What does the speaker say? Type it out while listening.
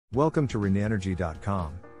Welcome to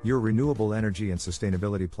renenergy.com, your renewable energy and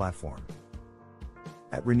sustainability platform.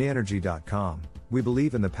 At renenergy.com, we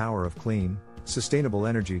believe in the power of clean, sustainable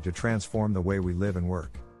energy to transform the way we live and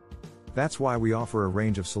work. That's why we offer a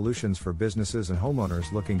range of solutions for businesses and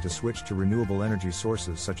homeowners looking to switch to renewable energy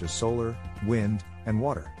sources such as solar, wind, and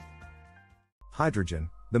water. Hydrogen,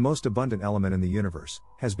 the most abundant element in the universe,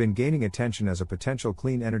 has been gaining attention as a potential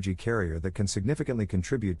clean energy carrier that can significantly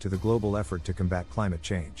contribute to the global effort to combat climate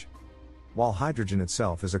change. While hydrogen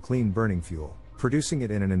itself is a clean burning fuel, producing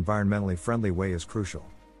it in an environmentally friendly way is crucial.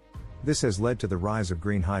 This has led to the rise of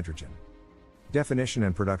green hydrogen. Definition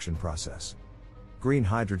and production process. Green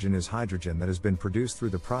hydrogen is hydrogen that has been produced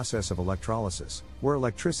through the process of electrolysis, where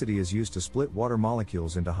electricity is used to split water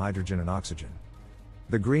molecules into hydrogen and oxygen.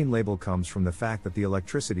 The green label comes from the fact that the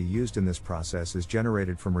electricity used in this process is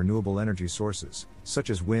generated from renewable energy sources, such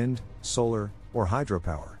as wind, solar, or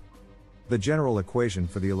hydropower. The general equation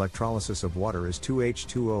for the electrolysis of water is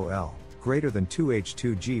 2H2OL, greater than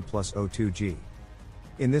 2H2G plus O2G.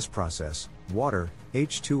 In this process, water,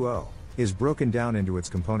 H2O, is broken down into its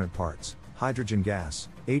component parts, hydrogen gas,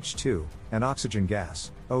 H2, and oxygen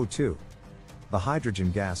gas, O2. The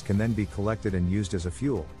hydrogen gas can then be collected and used as a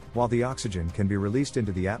fuel, while the oxygen can be released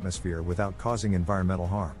into the atmosphere without causing environmental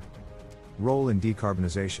harm. Role in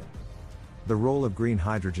decarbonization. The role of green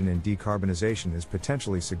hydrogen in decarbonization is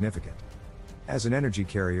potentially significant. As an energy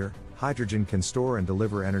carrier, hydrogen can store and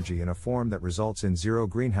deliver energy in a form that results in zero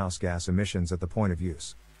greenhouse gas emissions at the point of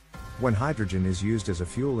use. When hydrogen is used as a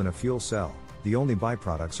fuel in a fuel cell, the only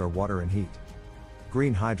byproducts are water and heat.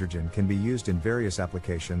 Green hydrogen can be used in various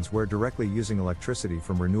applications where directly using electricity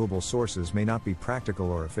from renewable sources may not be practical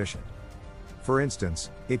or efficient. For instance,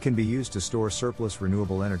 it can be used to store surplus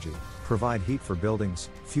renewable energy, provide heat for buildings,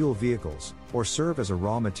 fuel vehicles, or serve as a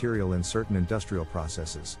raw material in certain industrial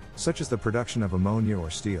processes, such as the production of ammonia or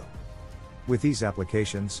steel. With these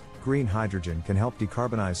applications, green hydrogen can help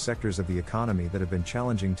decarbonize sectors of the economy that have been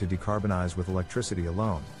challenging to decarbonize with electricity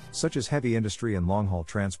alone, such as heavy industry and long-haul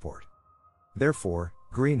transport. Therefore,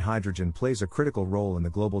 green hydrogen plays a critical role in the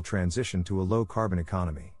global transition to a low-carbon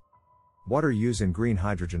economy. Water use in green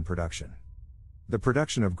hydrogen production. The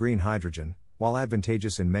production of green hydrogen, while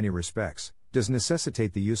advantageous in many respects, does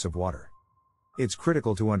necessitate the use of water. It's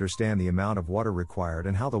critical to understand the amount of water required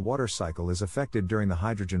and how the water cycle is affected during the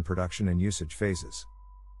hydrogen production and usage phases.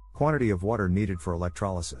 Quantity of water needed for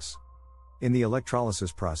electrolysis. In the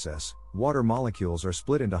electrolysis process, water molecules are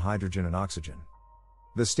split into hydrogen and oxygen.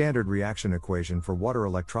 The standard reaction equation for water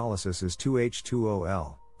electrolysis is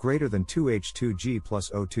 2H2OL, greater than 2H2G plus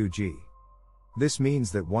O2G. This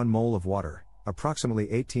means that 1 mole of water,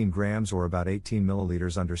 approximately 18 grams or about 18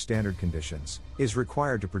 milliliters under standard conditions, is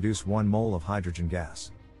required to produce 1 mole of hydrogen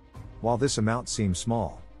gas. While this amount seems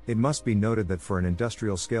small, it must be noted that for an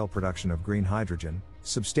industrial scale production of green hydrogen,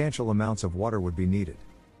 substantial amounts of water would be needed.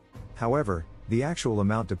 However, the actual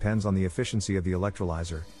amount depends on the efficiency of the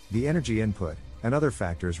electrolyzer, the energy input, and other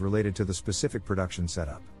factors related to the specific production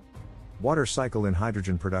setup. Water cycle in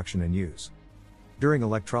hydrogen production and use. During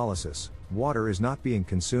electrolysis, water is not being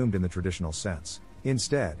consumed in the traditional sense.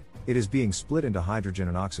 Instead, it is being split into hydrogen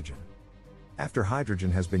and oxygen. After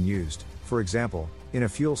hydrogen has been used, for example, in a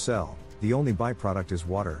fuel cell, the only byproduct is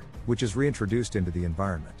water, which is reintroduced into the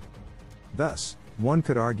environment. Thus, one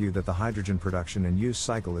could argue that the hydrogen production and use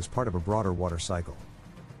cycle is part of a broader water cycle.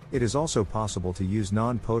 It is also possible to use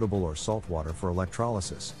non-potable or salt water for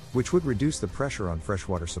electrolysis, which would reduce the pressure on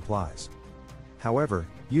freshwater supplies. However,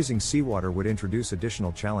 using seawater would introduce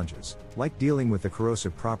additional challenges, like dealing with the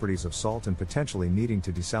corrosive properties of salt and potentially needing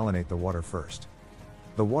to desalinate the water first.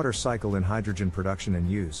 The water cycle in hydrogen production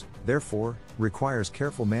and use, therefore, requires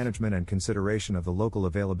careful management and consideration of the local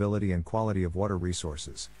availability and quality of water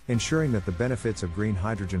resources, ensuring that the benefits of green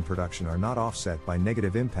hydrogen production are not offset by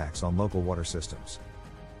negative impacts on local water systems.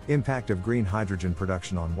 Impact of green hydrogen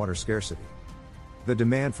production on water scarcity. The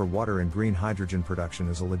demand for water in green hydrogen production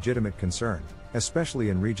is a legitimate concern, especially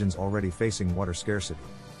in regions already facing water scarcity.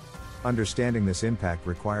 Understanding this impact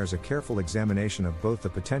requires a careful examination of both the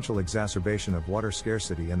potential exacerbation of water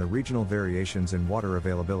scarcity and the regional variations in water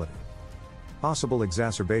availability. Possible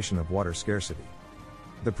exacerbation of water scarcity.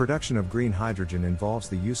 The production of green hydrogen involves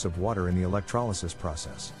the use of water in the electrolysis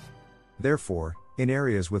process. Therefore, in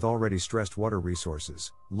areas with already stressed water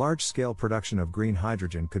resources, large-scale production of green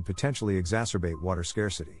hydrogen could potentially exacerbate water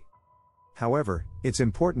scarcity. However, it's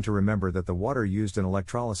important to remember that the water used in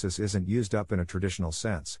electrolysis isn't used up in a traditional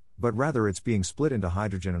sense, but rather it's being split into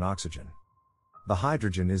hydrogen and oxygen. The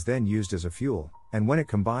hydrogen is then used as a fuel, and when it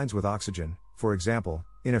combines with oxygen, for example,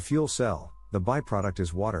 in a fuel cell, the byproduct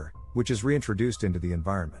is water, which is reintroduced into the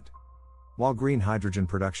environment. While green hydrogen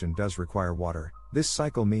production does require water, this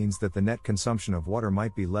cycle means that the net consumption of water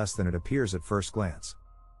might be less than it appears at first glance.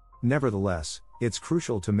 Nevertheless, it's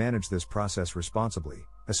crucial to manage this process responsibly,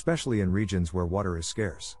 especially in regions where water is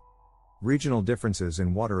scarce. Regional differences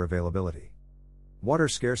in water availability. Water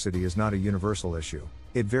scarcity is not a universal issue,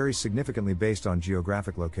 it varies significantly based on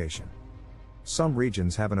geographic location. Some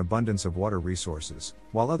regions have an abundance of water resources,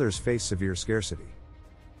 while others face severe scarcity.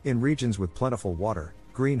 In regions with plentiful water,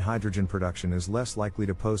 green hydrogen production is less likely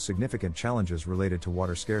to pose significant challenges related to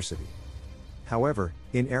water scarcity. However,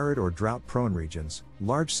 in arid or drought-prone regions,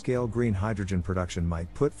 large-scale green hydrogen production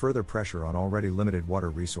might put further pressure on already limited water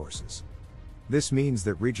resources. This means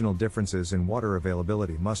that regional differences in water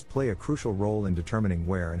availability must play a crucial role in determining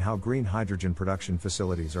where and how green hydrogen production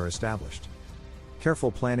facilities are established.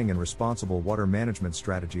 Careful planning and responsible water management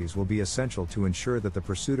strategies will be essential to ensure that the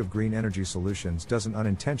pursuit of green energy solutions doesn't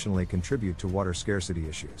unintentionally contribute to water scarcity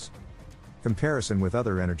issues. Comparison with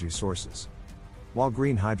other energy sources. While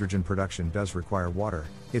green hydrogen production does require water,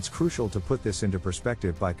 it's crucial to put this into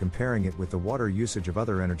perspective by comparing it with the water usage of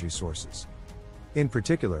other energy sources. In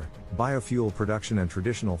particular, biofuel production and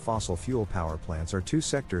traditional fossil fuel power plants are two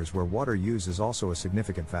sectors where water use is also a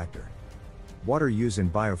significant factor. Water use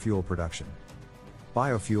in biofuel production.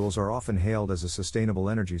 Biofuels are often hailed as a sustainable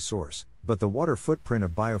energy source, but the water footprint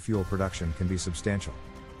of biofuel production can be substantial.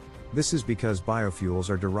 This is because biofuels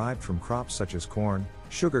are derived from crops such as corn,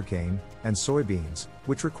 sugarcane, and soybeans,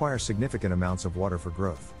 which require significant amounts of water for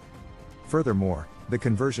growth. Furthermore, the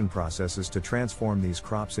conversion processes to transform these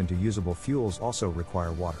crops into usable fuels also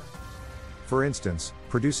require water. For instance,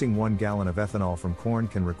 producing 1 gallon of ethanol from corn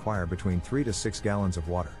can require between 3 to 6 gallons of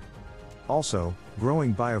water. Also,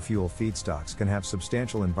 growing biofuel feedstocks can have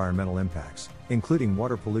substantial environmental impacts, including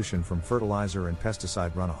water pollution from fertilizer and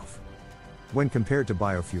pesticide runoff. When compared to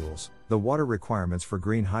biofuels, the water requirements for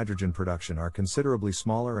green hydrogen production are considerably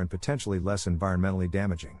smaller and potentially less environmentally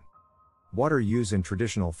damaging. Water use in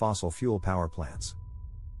traditional fossil fuel power plants.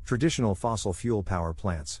 Traditional fossil fuel power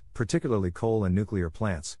plants, particularly coal and nuclear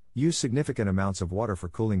plants, use significant amounts of water for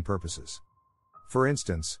cooling purposes. For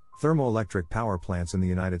instance, thermoelectric power plants in the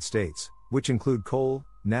United States, which include coal,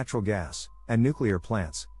 natural gas, and nuclear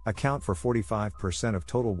plants, account for 45% of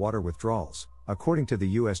total water withdrawals, according to the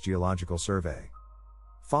U.S. Geological Survey.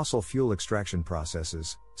 Fossil fuel extraction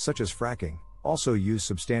processes, such as fracking, also use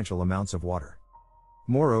substantial amounts of water.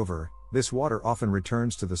 Moreover, this water often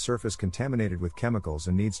returns to the surface contaminated with chemicals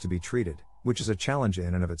and needs to be treated, which is a challenge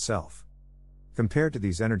in and of itself. Compared to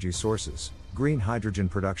these energy sources, green hydrogen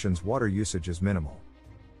production's water usage is minimal.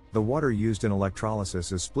 The water used in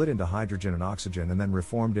electrolysis is split into hydrogen and oxygen and then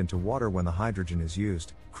reformed into water when the hydrogen is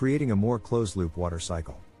used, creating a more closed-loop water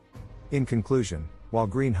cycle. In conclusion, while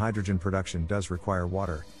green hydrogen production does require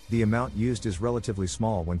water, the amount used is relatively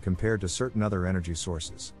small when compared to certain other energy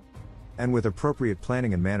sources. And with appropriate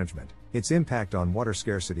planning and management, its impact on water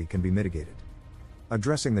scarcity can be mitigated.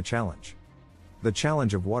 Addressing the challenge. The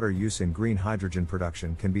challenge of water use in green hydrogen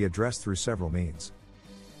production can be addressed through several means.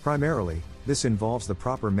 Primarily, this involves the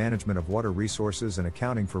proper management of water resources and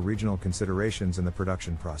accounting for regional considerations in the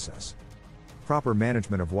production process. Proper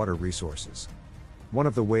management of water resources. One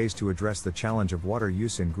of the ways to address the challenge of water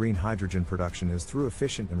use in green hydrogen production is through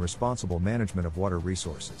efficient and responsible management of water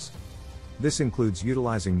resources. This includes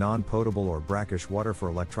utilizing non-potable or brackish water for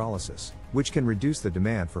electrolysis, which can reduce the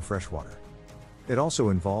demand for fresh water. It also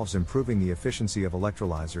involves improving the efficiency of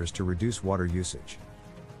electrolyzers to reduce water usage.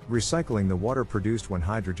 Recycling the water produced when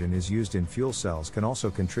hydrogen is used in fuel cells can also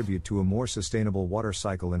contribute to a more sustainable water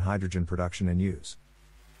cycle in hydrogen production and use.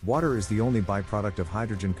 Water is the only byproduct of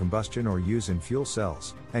hydrogen combustion or use in fuel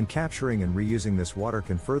cells, and capturing and reusing this water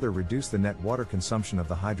can further reduce the net water consumption of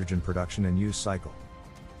the hydrogen production and use cycle.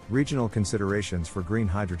 Regional considerations for green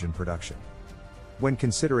hydrogen production. When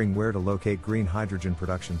considering where to locate green hydrogen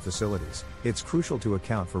production facilities, it's crucial to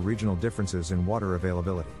account for regional differences in water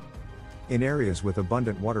availability. In areas with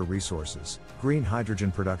abundant water resources, green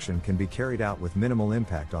hydrogen production can be carried out with minimal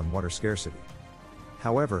impact on water scarcity.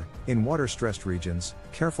 However, in water-stressed regions,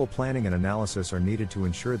 careful planning and analysis are needed to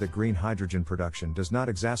ensure that green hydrogen production does not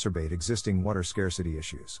exacerbate existing water scarcity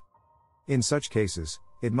issues. In such cases,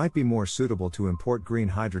 it might be more suitable to import green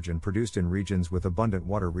hydrogen produced in regions with abundant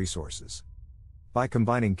water resources. By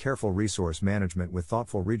combining careful resource management with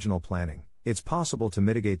thoughtful regional planning, it's possible to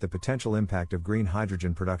mitigate the potential impact of green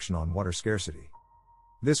hydrogen production on water scarcity.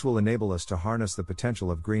 This will enable us to harness the potential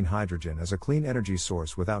of green hydrogen as a clean energy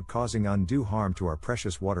source without causing undue harm to our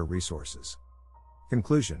precious water resources.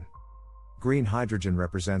 Conclusion. Green hydrogen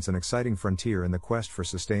represents an exciting frontier in the quest for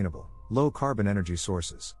sustainable, low-carbon energy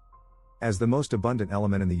sources. As the most abundant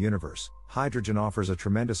element in the universe, hydrogen offers a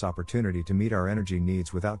tremendous opportunity to meet our energy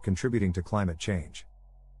needs without contributing to climate change.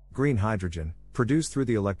 Green hydrogen, produced through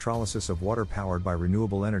the electrolysis of water powered by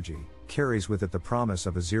renewable energy, carries with it the promise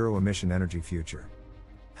of a zero-emission energy future.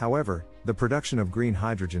 However, the production of green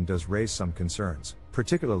hydrogen does raise some concerns,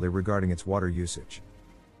 particularly regarding its water usage.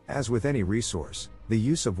 As with any resource, the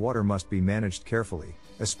use of water must be managed carefully,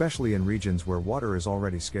 especially in regions where water is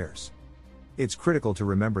already scarce. It's critical to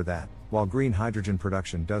remember that, while green hydrogen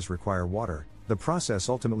production does require water, the process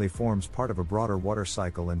ultimately forms part of a broader water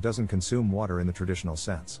cycle and doesn't consume water in the traditional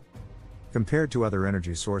sense. Compared to other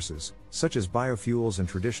energy sources, such as biofuels and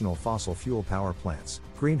traditional fossil fuel power plants,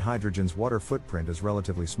 green hydrogen's water footprint is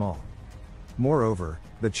relatively small. Moreover,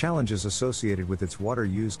 the challenges associated with its water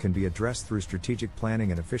use can be addressed through strategic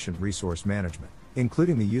planning and efficient resource management,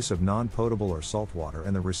 including the use of non-potable or salt water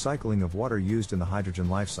and the recycling of water used in the hydrogen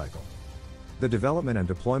life cycle. The development and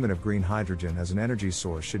deployment of green hydrogen as an energy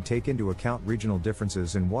source should take into account regional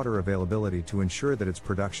differences in water availability to ensure that its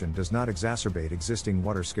production does not exacerbate existing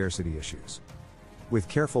water scarcity issues. With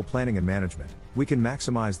careful planning and management, we can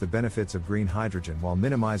maximize the benefits of green hydrogen while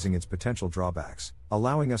minimizing its potential drawbacks,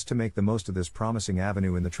 allowing us to make the most of this promising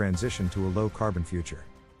avenue in the transition to a low-carbon future.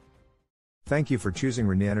 Thank you for choosing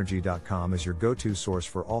ReneEnergy.com as your go-to source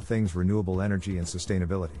for all things renewable energy and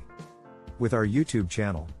sustainability. With our YouTube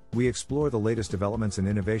channel, we explore the latest developments and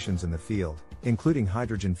innovations in the field, including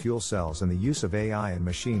hydrogen fuel cells and the use of AI and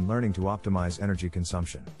machine learning to optimize energy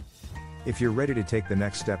consumption. If you're ready to take the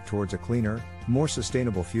next step towards a cleaner, more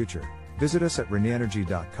sustainable future, visit us at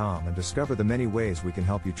ReneEnergy.com and discover the many ways we can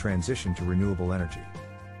help you transition to renewable energy.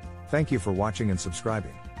 Thank you for watching and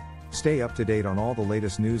subscribing. Stay up to date on all the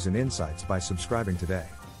latest news and insights by subscribing today.